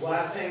and me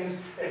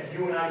blessings that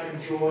you and I can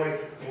enjoy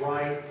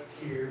right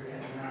here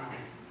and now.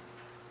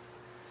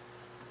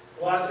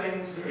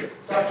 Blessings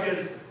such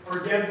as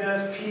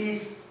forgiveness,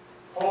 peace,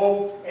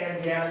 hope,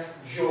 and yes,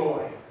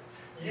 joy.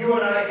 You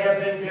and I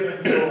have been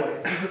given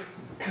joy.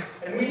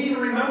 And we need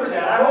to remember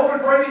that. I hope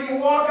and pray that you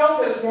walk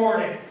out this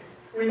morning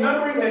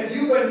remembering that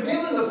you've been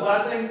given the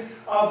blessing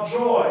of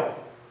joy.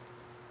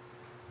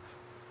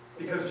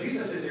 Because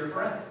Jesus is your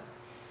friend.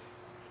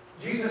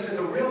 Jesus is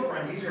a real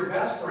friend. He's your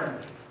best friend.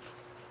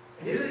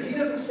 And he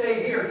doesn't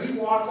stay here. He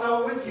walks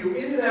out with you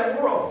into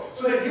that world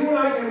so that you and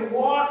I can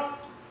walk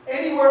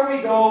anywhere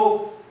we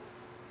go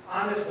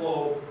on this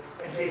globe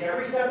and take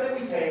every step that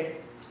we take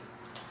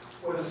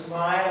with a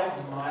smile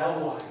a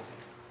mile wide.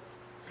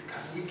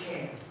 Because we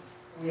can.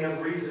 We have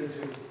reason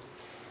to.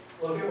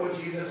 Look at what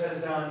Jesus has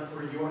done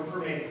for you and for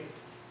me.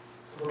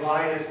 To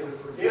provide us with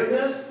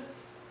forgiveness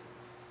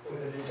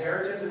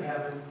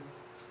heaven,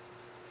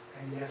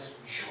 and yes,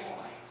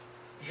 joy.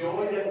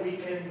 Joy that we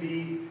can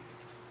be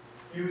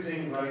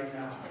using right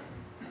now.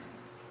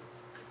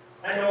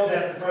 I know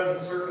that the present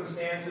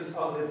circumstances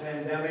of the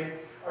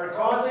pandemic are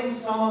causing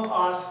some of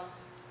us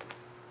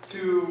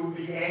to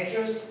be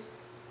anxious,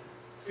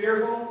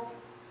 fearful,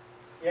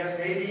 yes,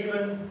 maybe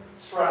even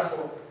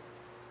stressful.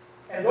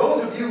 And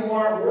those of you who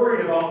aren't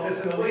worried about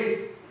this in the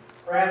least,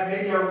 perhaps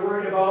maybe are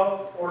worried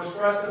about or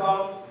stressed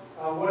about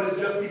what has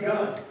just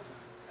begun.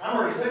 I'm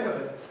already sick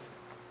of it.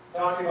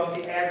 Talking about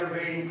the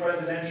aggravating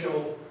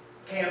presidential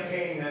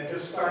campaigning that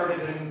just started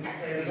and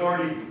is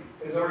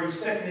already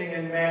sickening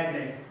and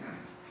maddening.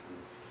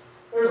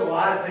 There's a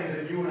lot of things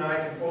that you and I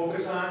can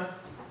focus on.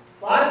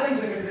 A lot of things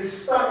that can be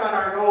stuck on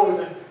our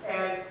nose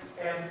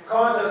and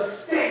cause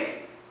us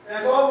stink. And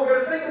that's all we're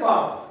going to think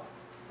about.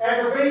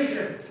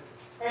 Aggravation,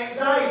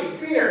 anxiety,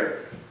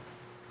 fear.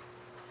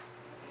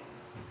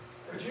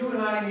 But you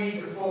and I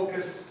need to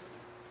focus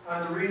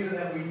on the reason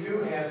that we do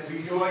have to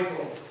be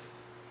joyful.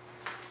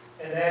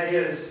 And that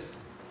is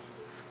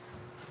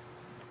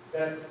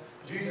that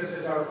Jesus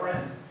is our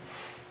friend.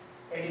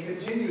 And He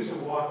continues to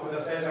walk with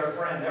us as our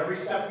friend every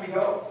step we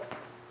go.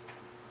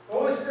 The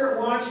Holy Spirit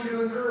wants you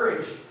to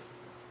encourage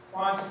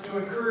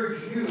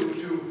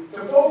you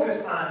to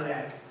focus on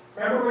that.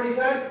 Remember what He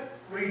said?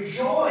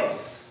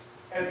 Rejoice,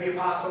 as the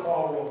Apostle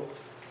Paul wrote.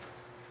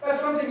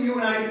 That's something you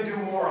and I can do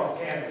more of,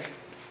 can't we?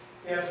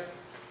 Yes,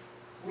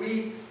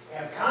 we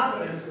have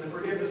confidence in the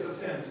forgiveness of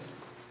sins.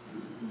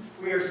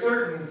 We are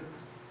certain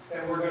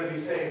that we're going to be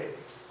saved.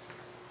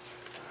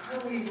 Are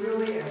we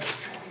really as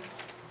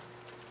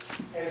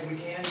joyful as we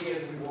can be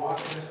as we walk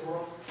in this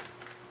world?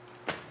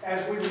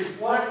 As we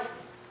reflect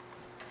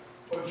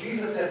what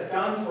Jesus has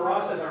done for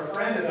us as our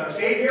friend, as our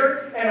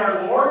Savior, and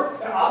our Lord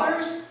to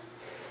others,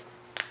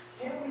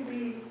 can't we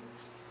be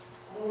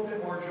a little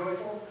bit more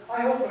joyful?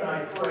 I hope and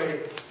I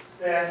pray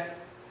that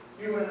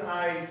you and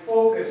I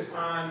focus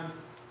on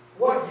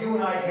what you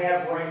and I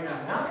have right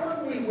now. Not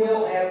what we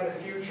will have in the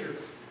future,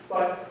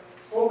 but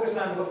focus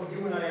on what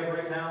you and I have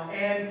right now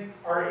and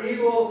are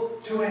able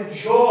to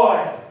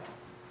enjoy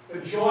the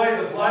joy,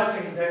 the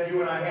blessings that you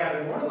and I have.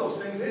 And one of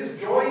those things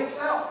is joy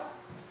itself.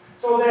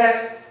 So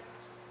that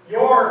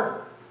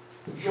your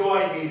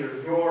joy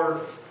meter,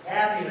 your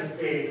happiness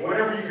gauge,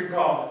 whatever you could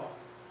call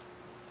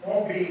it,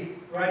 won't be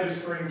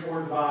registering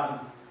toward the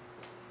bottom,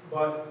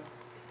 but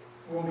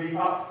will be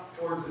up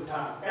towards the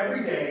top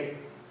every day,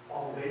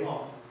 all day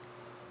long.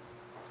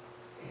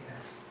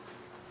 Amen.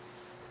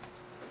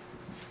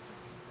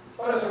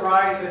 Let us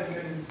arise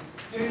and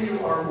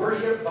continue our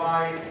worship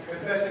by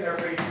confessing our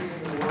faith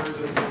using the words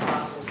of the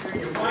Apostles'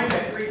 Creed. You'll find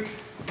that creed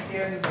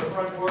in the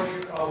front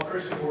portion of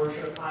Christian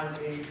worship on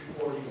page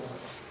 41.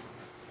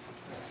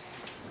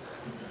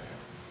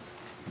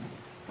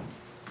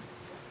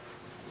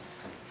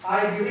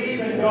 I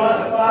believe in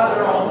God the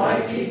Father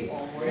Almighty,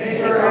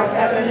 maker of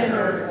heaven and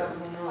earth.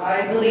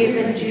 I believe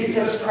in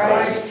Jesus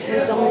Christ,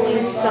 His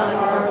only Son,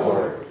 our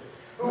Lord,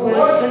 who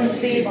was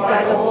conceived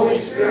by the Holy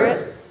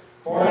Spirit,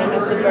 born of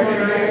the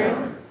Virgin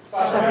Mary,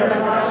 suffered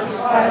under Pontius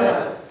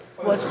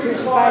Pilate, was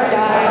crucified,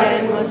 died,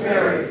 and was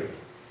buried.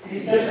 He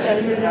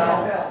descended into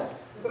hell.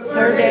 The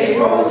third day He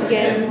rose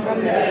again from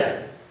the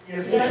dead. He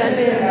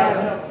ascended into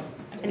heaven,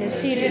 and is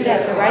seated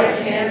at the right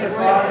hand of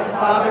God the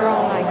Father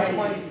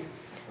Almighty.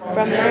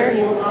 From there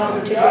He will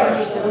come to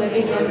judge the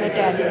living and the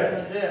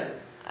dead.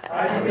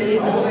 I believe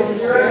in the Holy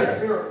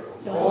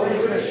Spirit, the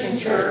Holy Christian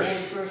Church,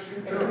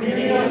 the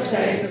communion of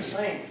saints,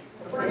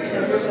 the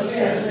forgiveness of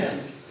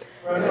sins,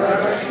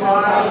 resurrection of the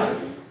body,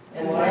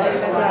 and life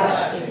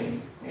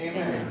everlasting.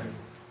 Amen.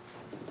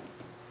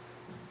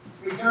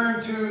 We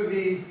turn to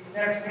the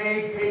next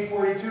page, page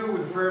 42,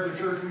 with the prayer of the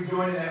church. We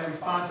join in that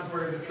responsive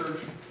prayer of the church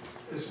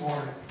this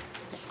morning.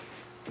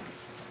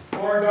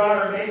 Lord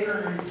God, our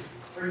Maker and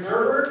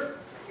Preserver,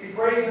 we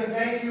praise and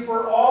thank you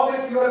for all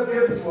that you have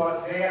given to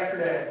us day after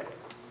day.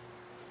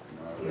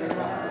 You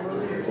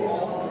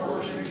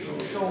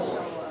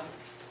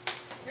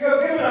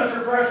have given us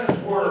your precious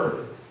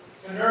word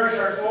to nourish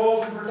our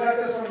souls and protect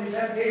us from the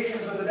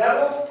temptations of the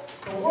devil,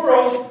 the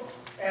world,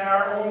 and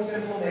our own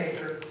sinful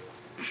nature.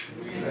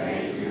 We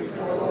thank you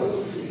for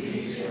those who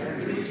teach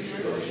and preach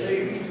your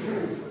saving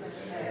truth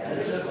at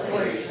this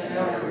place and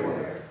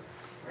everywhere.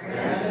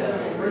 Grant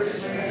them a rich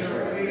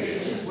measure of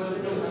patience,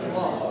 wisdom, and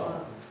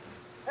love.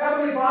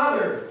 Heavenly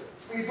Father,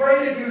 we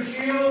pray that you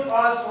shield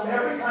us from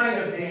every kind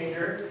of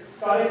danger,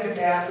 sudden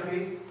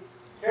catastrophe,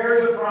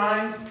 terrors of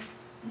crime,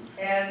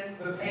 and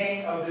the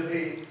pain of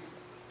disease.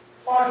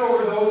 Watch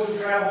over those who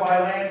travel by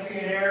land, sea,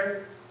 and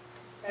air,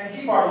 and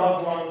keep our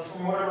loved ones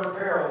from whatever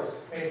perils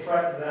may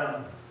threaten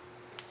them.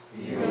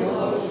 Heal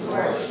those who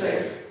are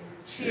sick,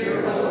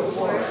 cheer those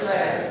who are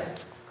sad,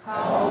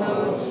 calm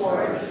those who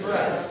are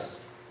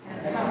distressed,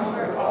 and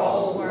comfort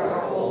all who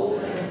are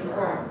old and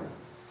infirm.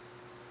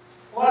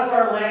 Bless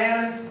our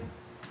land,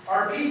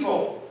 our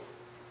people,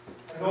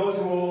 and those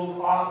who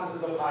hold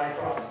offices of high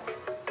trust.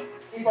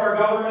 Keep our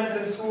government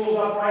and schools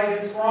upright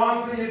and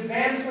strong for the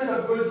advancement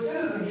of good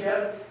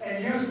citizenship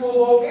and useful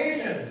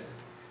vocations,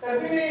 that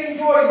we may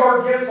enjoy enjoy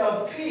your gifts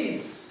of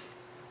peace,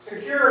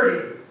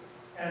 security,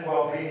 and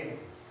well-being.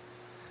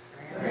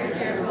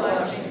 Grant your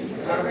blessings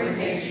to every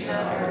nation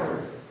on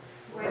earth.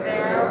 Where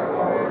there are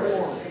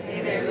wars,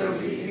 may there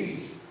be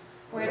peace.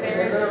 Where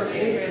there is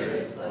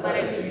hatred,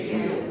 let it be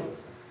healed.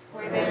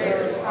 Where there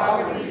is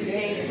poverty,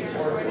 danger,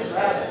 or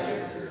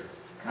disaster,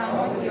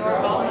 come with your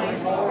almighty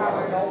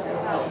power to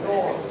help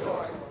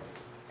restore.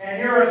 And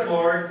hear us,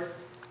 Lord,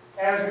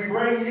 as we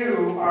bring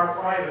you our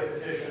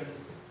private petitions.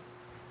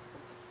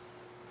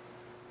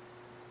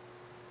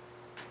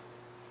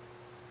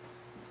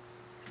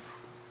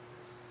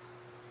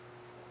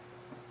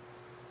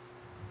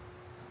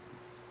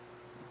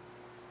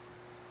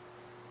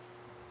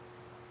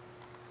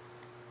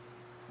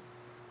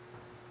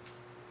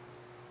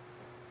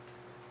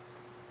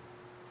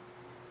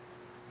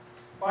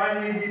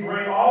 Finally, we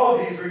bring all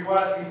of these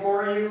requests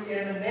before you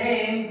in the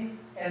name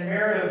and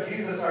merit of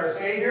Jesus our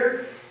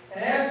Savior,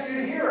 and ask you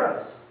to hear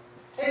us.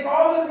 Take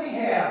all that we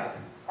have,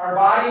 our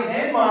bodies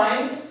and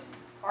minds,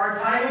 our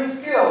time and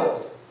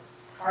skills,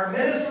 our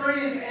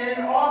ministries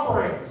and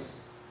offerings,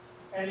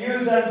 and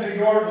use them to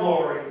your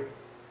glory.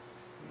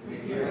 We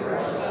give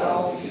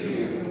ourselves to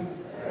you,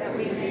 that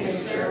we may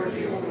serve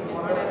you in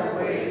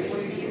whatever ways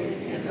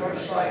pleasing in your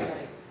sight.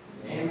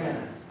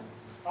 Amen.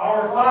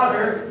 Our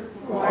Father,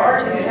 who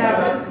art in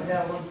heaven,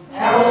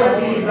 hallowed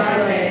be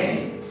thy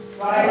name.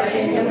 Thy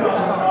kingdom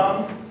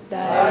come,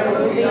 thy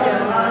will be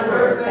done on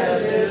earth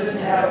as it is in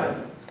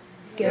heaven.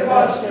 Give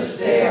us this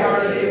day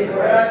our daily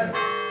bread,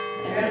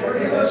 and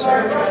forgive us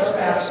our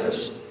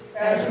trespasses,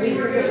 as we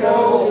forgive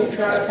those who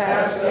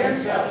trespass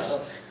against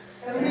us.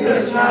 And lead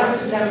us not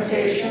into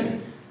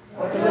temptation,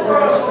 but deliver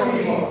us from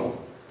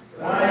evil.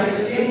 Thine is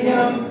the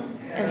kingdom,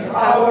 and the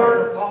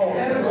power,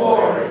 and the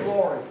glory,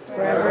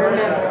 forever and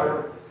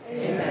ever.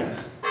 Amen.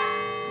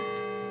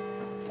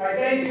 I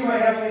thank you, my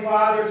Heavenly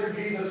Father, through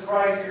Jesus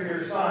Christ, your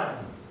dear Son,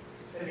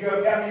 that you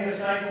have kept me this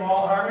night from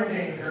all harm and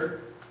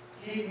danger.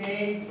 Keep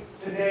me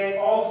today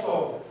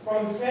also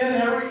from sin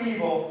and every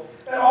evil,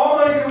 that all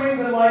my doings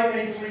in life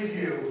may please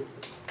you.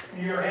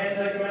 In your hands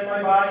I commend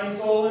my body and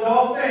soul and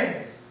all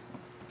things.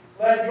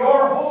 Let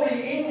your holy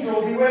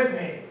angel be with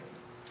me,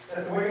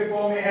 that the wicked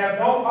foe may have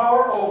no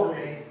power over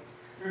me.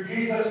 Through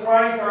Jesus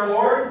Christ our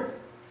Lord,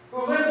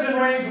 who lives and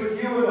reigns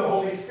with you in the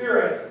Holy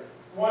Spirit,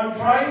 one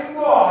triune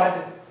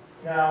God,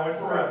 now and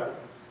forever.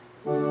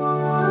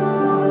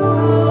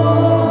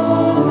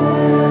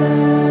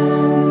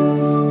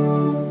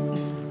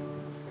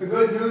 The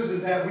good news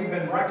is that we've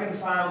been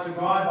reconciled to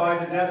God by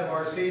the death of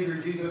our Savior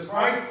Jesus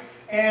Christ.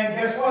 And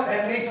guess what?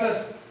 That makes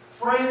us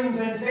friends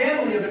and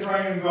family of the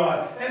triune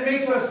God. That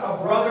makes us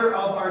a brother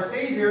of our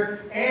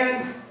Savior,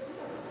 and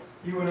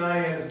you and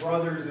I as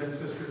brothers and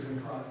sisters in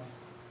Christ.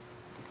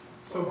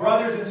 So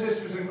brothers and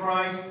sisters in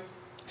Christ,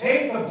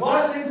 take the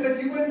blessings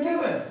that you've been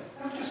given.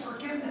 Not just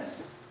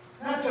forgiveness,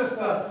 not just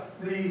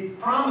the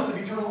promise of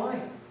eternal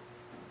life,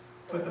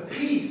 but the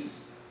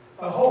peace,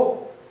 the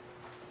hope,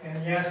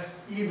 and yes,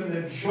 even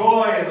the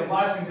joy of the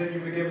blessings that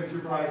you've been given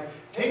through Christ.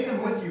 Take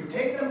them with you.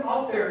 Take them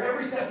out there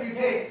every step you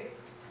take.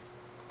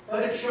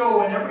 Let it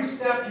show in every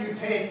step you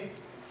take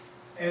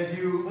as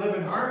you live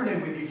in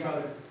harmony with each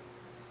other.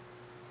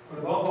 But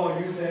above all,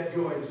 use that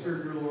joy to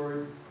serve your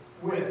Lord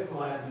with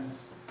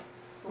gladness.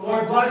 The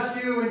Lord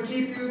bless you and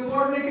keep you. The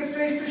Lord make his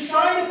face to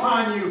shine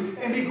upon you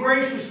and be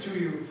gracious to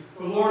you.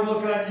 The Lord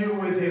look on you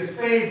with his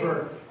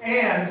favor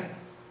and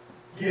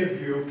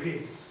give you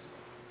peace.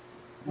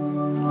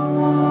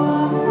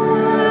 Amen.